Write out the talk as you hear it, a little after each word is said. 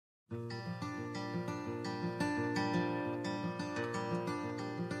Today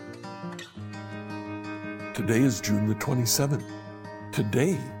is June the 27th.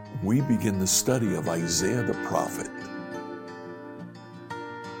 Today, we begin the study of Isaiah the prophet.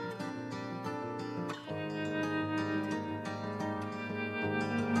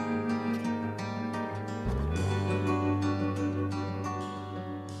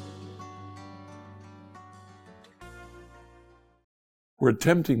 We're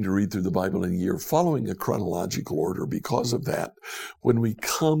attempting to read through the Bible in a year following a chronological order. Because of that, when we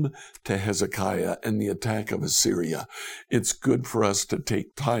come to Hezekiah and the attack of Assyria, it's good for us to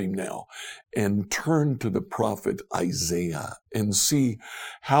take time now and turn to the prophet Isaiah and see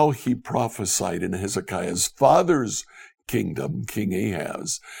how he prophesied in Hezekiah's father's kingdom, King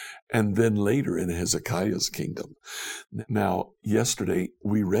Ahaz, and then later in Hezekiah's kingdom. Now, yesterday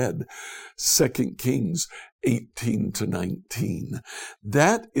we read 2 Kings 18 to 19.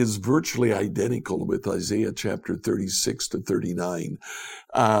 That is virtually identical with Isaiah chapter 36 to 39.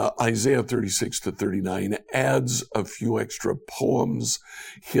 Isaiah 36 to 39 adds a few extra poems,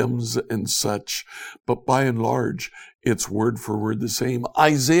 hymns, and such, but by and large, it's word for word the same.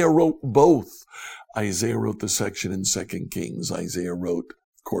 Isaiah wrote both. Isaiah wrote the section in 2 Kings. Isaiah wrote,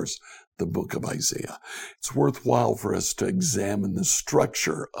 of course, the book of Isaiah. It's worthwhile for us to examine the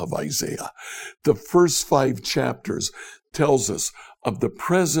structure of Isaiah. The first 5 chapters tells us of the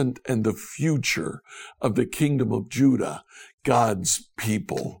present and the future of the kingdom of Judah, God's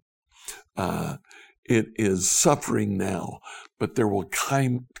people. It is suffering now, but there will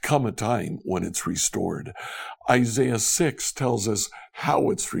come a time when it's restored. Isaiah 6 tells us how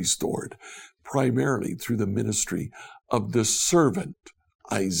it's restored, primarily through the ministry of the servant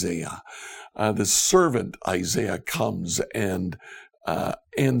Isaiah. The servant Isaiah comes and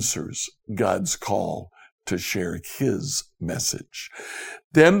answers God's call to share his message.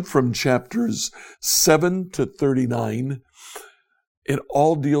 Then from chapters 7 to 39, it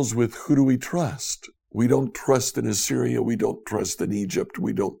all deals with who do we trust. We don't trust in Assyria. We don't trust in Egypt.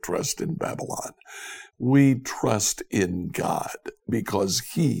 We don't trust in Babylon. We trust in God because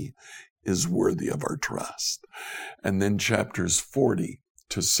he is worthy of our trust. And then chapters 40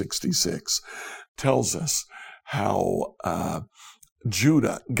 to 66 tells us how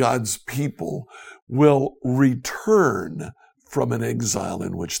Judah, God's people, will return from an exile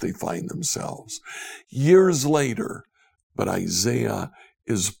in which they find themselves. Years later, but Isaiah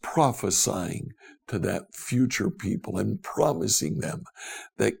is prophesying to that future people and promising them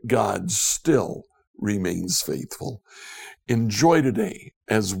that God still remains faithful. Enjoy today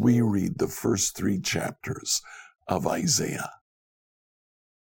as we read the first 3 chapters of Isaiah.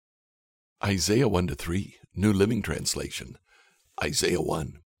 Isaiah 1 to 3, New Living Translation. Isaiah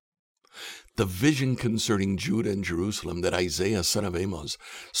 1. The vision concerning Judah and Jerusalem that Isaiah son of Amos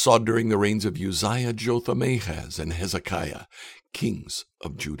saw during the reigns of Uzziah, Jotham, Ahaz, and Hezekiah, kings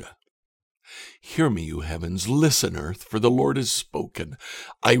of Judah. Hear me, you heavens, listen, earth, for the Lord has spoken.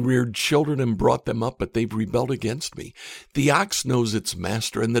 I reared children and brought them up, but they've rebelled against me. The ox knows its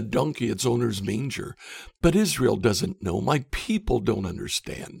master, and the donkey its owner's manger. But Israel doesn't know, my people don't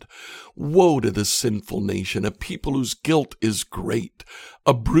understand. Woe to the sinful nation, a people whose guilt is great,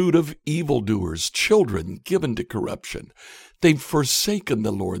 a brood of evildoers, children given to corruption. They've forsaken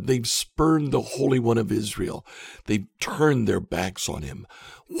the Lord. They've spurned the Holy One of Israel. They've turned their backs on him.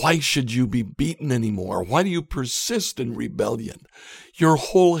 Why should you be beaten anymore? Why do you persist in rebellion? Your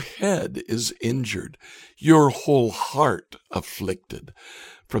whole head is injured, your whole heart afflicted.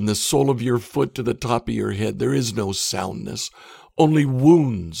 From the sole of your foot to the top of your head, there is no soundness, only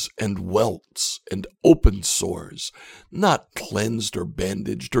wounds and welts and open sores, not cleansed or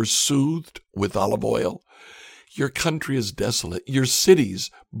bandaged or soothed with olive oil. Your country is desolate, your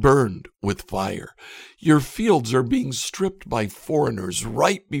cities burned with fire. Your fields are being stripped by foreigners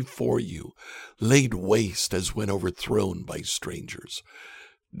right before you, laid waste as when overthrown by strangers.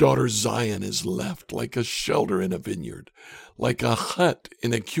 Daughter Zion is left like a shelter in a vineyard, like a hut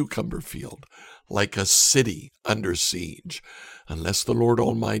in a cucumber field, like a city under siege. Unless the Lord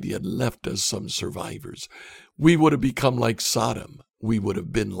Almighty had left us some survivors, we would have become like Sodom. We would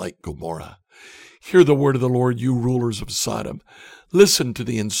have been like Gomorrah. Hear the word of the Lord, you rulers of Sodom. Listen to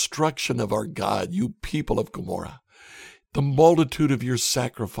the instruction of our God, you people of Gomorrah. The multitude of your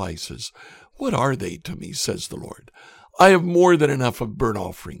sacrifices, what are they to me, says the Lord? I have more than enough of burnt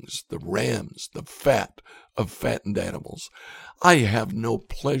offerings, the rams, the fat of fattened animals. I have no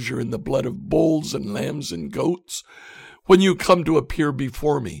pleasure in the blood of bulls and lambs and goats. When you come to appear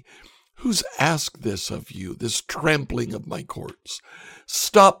before me, who's asked this of you, this trampling of my courts?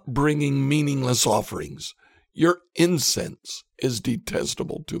 Stop bringing meaningless offerings. Your incense is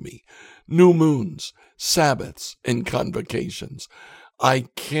detestable to me. New moons, Sabbaths, and convocations. I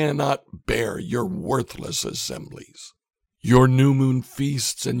cannot bear your worthless assemblies. Your new moon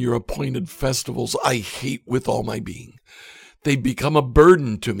feasts and your appointed festivals I hate with all my being. They become a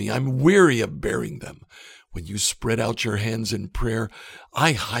burden to me. I'm weary of bearing them. When you spread out your hands in prayer,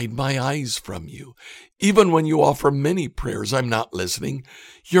 I hide my eyes from you. Even when you offer many prayers, I'm not listening.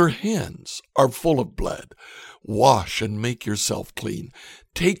 Your hands are full of blood. Wash and make yourself clean.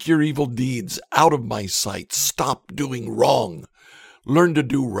 Take your evil deeds out of my sight. Stop doing wrong. Learn to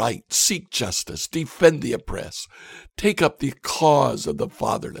do right. Seek justice. Defend the oppressed. Take up the cause of the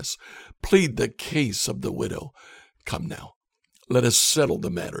fatherless. Plead the case of the widow. Come now, let us settle the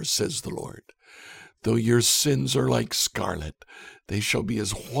matter, says the Lord. Though your sins are like scarlet, they shall be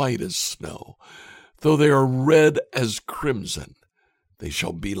as white as snow. Though they are red as crimson, they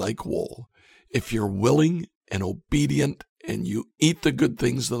shall be like wool. If you're willing and obedient and you eat the good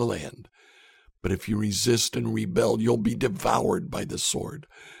things of the land, but if you resist and rebel, you'll be devoured by the sword.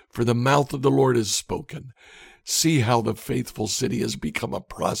 For the mouth of the Lord has spoken. See how the faithful city has become a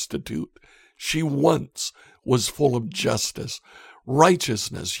prostitute. She once was full of justice.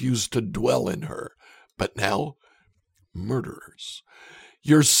 Righteousness used to dwell in her. But now, murderers.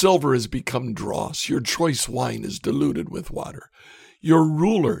 Your silver has become dross. Your choice wine is diluted with water. Your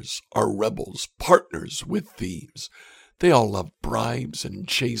rulers are rebels, partners with thieves. They all love bribes and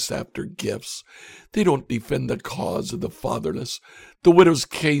chase after gifts. They don't defend the cause of the fatherless. The widow's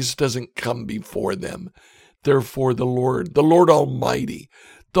case doesn't come before them. Therefore the Lord Almighty,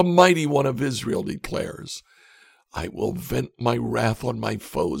 the Mighty One of Israel declares, I will vent my wrath on my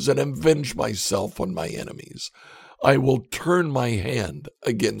foes and avenge myself on my enemies. I will turn my hand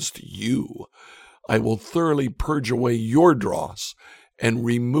against you. I will thoroughly purge away your dross and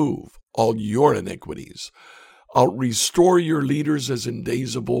remove all your iniquities. I'll restore your leaders as in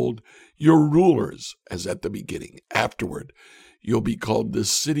days of old, your rulers as at the beginning. Afterward, you'll be called the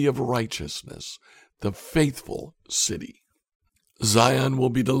city of righteousness, the faithful city. Zion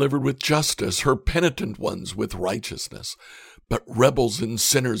will be delivered with justice, her penitent ones with righteousness. But rebels and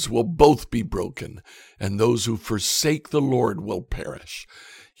sinners will both be broken, and those who forsake the Lord will perish.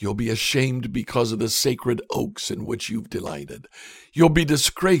 You'll be ashamed because of the sacred oaks in which you've delighted. You'll be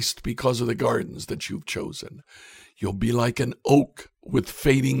disgraced because of the gardens that you've chosen. You'll be like an oak with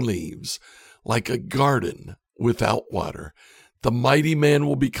fading leaves, like a garden without water. The mighty man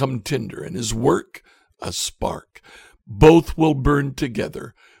will become tinder, and his work a spark. Both will burn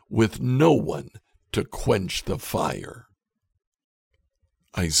together, with no one to quench the fire.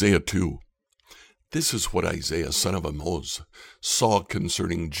 Isaiah 2. This is what Isaiah, son of Amoz, saw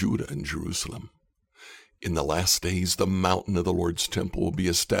concerning Judah and Jerusalem. In the last days, the mountain of the Lord's temple will be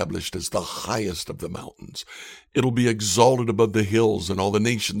established as the highest of the mountains. It'll be exalted above the hills, and all the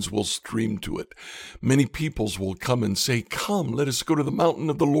nations will stream to it. Many peoples will come and say, Come, let us go to the mountain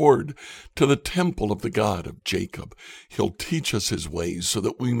of the Lord, to the temple of the God of Jacob. He'll teach us his ways so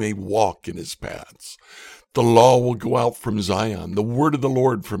that we may walk in his paths. The law will go out from Zion, the word of the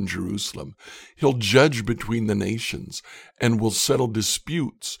Lord from Jerusalem. He'll judge between the nations and will settle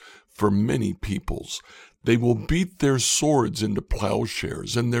disputes for many peoples. They will beat their swords into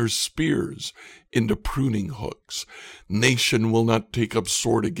plowshares and their spears into pruning hooks. Nation will not take up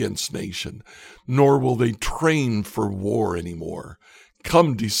sword against nation, nor will they train for war anymore.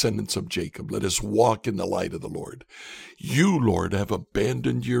 Come, descendants of Jacob, let us walk in the light of the Lord. You, Lord, have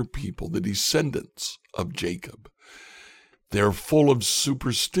abandoned your people, the descendants of Jacob. They're full of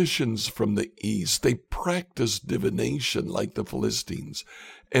superstitions from the east. They practice divination like the Philistines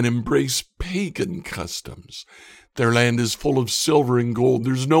and embrace pagan customs. Their land is full of silver and gold.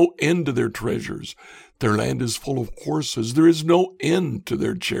 There's no end to their treasures. Their land is full of horses. There is no end to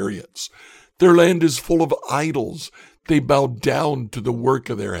their chariots. Their land is full of idols. They bow down to the work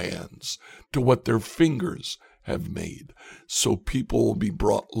of their hands, to what their fingers have made. So people will be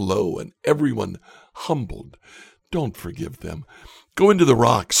brought low and everyone humbled. Don't forgive them. Go into the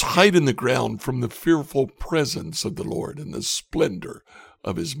rocks, hide in the ground from the fearful presence of the Lord and the splendor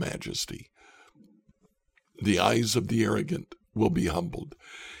of his majesty. The eyes of the arrogant will be humbled.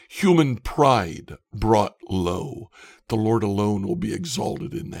 Human pride brought low. The Lord alone will be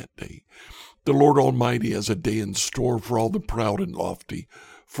exalted in that day. The Lord Almighty has a day in store for all the proud and lofty,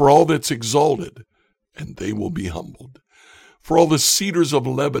 for all that's exalted, and they will be humbled. For all the cedars of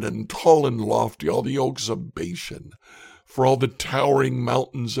Lebanon, tall and lofty, all the oaks of Bashan, for all the towering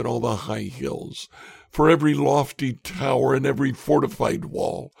mountains and all the high hills, for every lofty tower and every fortified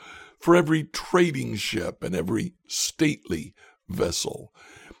wall, for every trading ship and every stately vessel.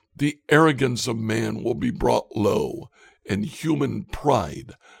 The arrogance of man will be brought low, and human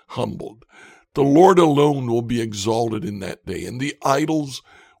pride humbled. The Lord alone will be exalted in that day, and the idols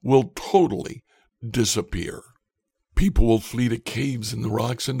will totally disappear. People will flee to caves in the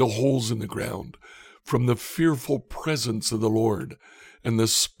rocks and to holes in the ground from the fearful presence of the Lord and the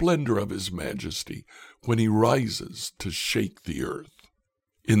splendor of his majesty when he rises to shake the earth.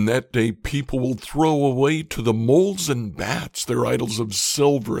 In that day, people will throw away to the moles and bats their idols of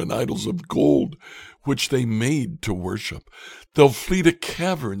silver and idols of gold, which they made to worship. They'll flee to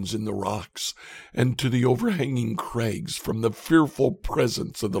caverns in the rocks and to the overhanging crags from the fearful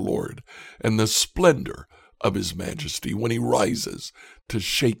presence of the Lord and the splendor of his majesty when he rises to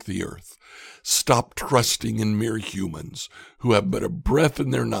shake the earth. Stop trusting in mere humans who have but a breath in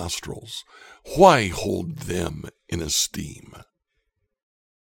their nostrils. Why hold them in esteem?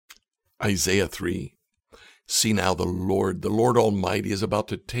 Isaiah 3. See now, the Lord Almighty is about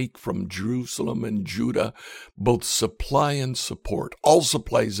to take from Jerusalem and Judah both supply and support, all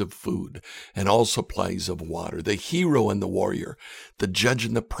supplies of food and all supplies of water, the hero and the warrior, the judge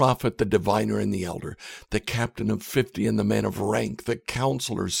and the prophet, the diviner and the elder, the captain of 50 and the man of rank, the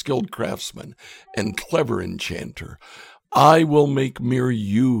counselor, skilled craftsman, and clever enchanter. I will make mere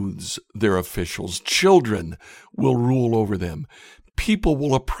youths their officials. Children will rule over them. People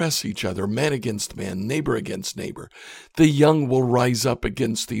will oppress each other, man against man, neighbor against neighbor. The young will rise up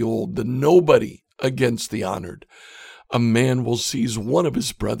against the old, the nobody against the honored. A man will seize one of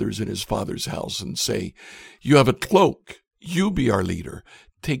his brothers in his father's house and say, "You have a cloak. You be our leader.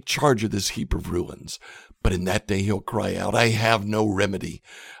 Take charge of this heap of ruins." But in that day he'll cry out, "I have no remedy.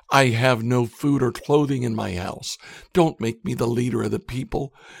 I have no food or clothing in my house. Don't make me the leader of the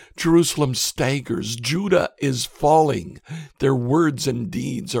people." Jerusalem staggers. Judah is falling. Their words and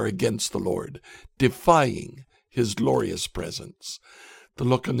deeds are against the Lord, defying his glorious presence. The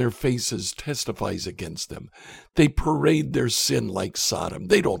look on their faces testifies against them. They parade their sin like Sodom.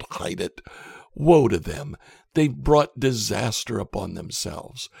 They don't hide it. Woe to them. They've brought disaster upon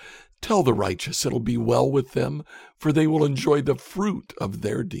themselves. Tell the righteous it'll be well with them, for they will enjoy the fruit of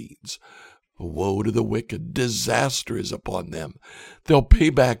their deeds. Woe to the wicked, disaster is upon them. They'll pay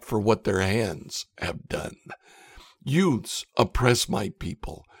back for what their hands have done. Youths oppress my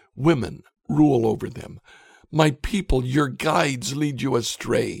people. Women rule over them. My people, your guides, lead you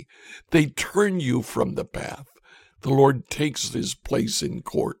astray. They turn you from the path. The Lord takes his place in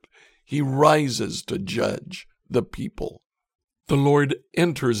court. He rises to judge the people. The Lord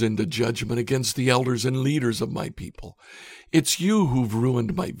enters into judgment against the elders and leaders of my people. It's you who've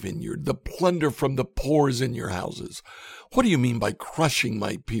ruined my vineyard. The plunder from the poor is in your houses. What do you mean by crushing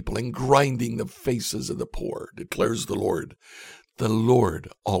my people and grinding the faces of the poor, declares the Lord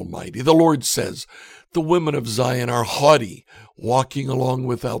Almighty. The Lord says, the women of Zion are haughty, walking along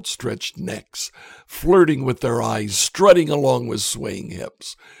with outstretched necks, flirting with their eyes, strutting along with swaying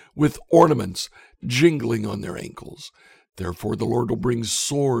hips, with ornaments jingling on their ankles. Therefore the Lord will bring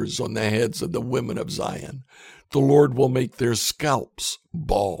sores on the heads of the women of Zion. The Lord will make their scalps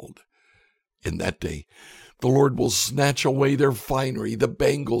bald. In that day, the Lord will snatch away their finery, the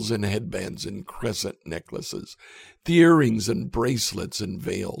bangles and headbands and crescent necklaces, the earrings and bracelets and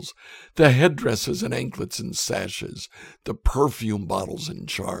veils, the headdresses and anklets and sashes, the perfume bottles and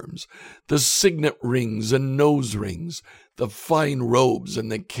charms, the signet rings and nose rings, the fine robes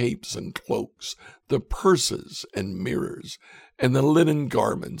and the capes and cloaks, the purses and mirrors, and the linen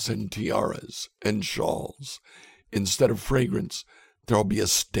garments and tiaras and shawls. Instead of fragrance, there'll be a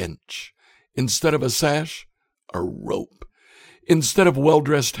stench. Instead of a sash, a rope. Instead of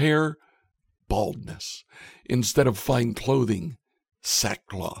well-dressed hair, baldness. Instead of fine clothing,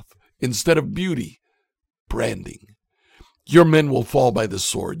 sackcloth. Instead of beauty, branding. Your men will fall by the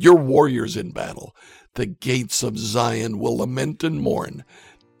sword, your warriors in battle. The gates of Zion will lament and mourn.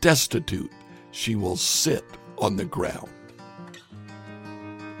 Destitute, she will sit on the ground.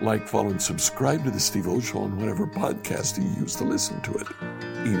 Like, follow, and subscribe to The Steve O Show on whatever podcast you use to listen to it.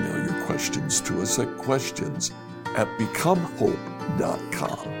 Email your questions to us at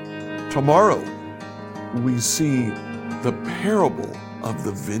questions@becomehope.com. Tomorrow, we see the parable of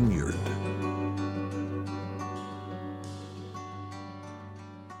the vineyard.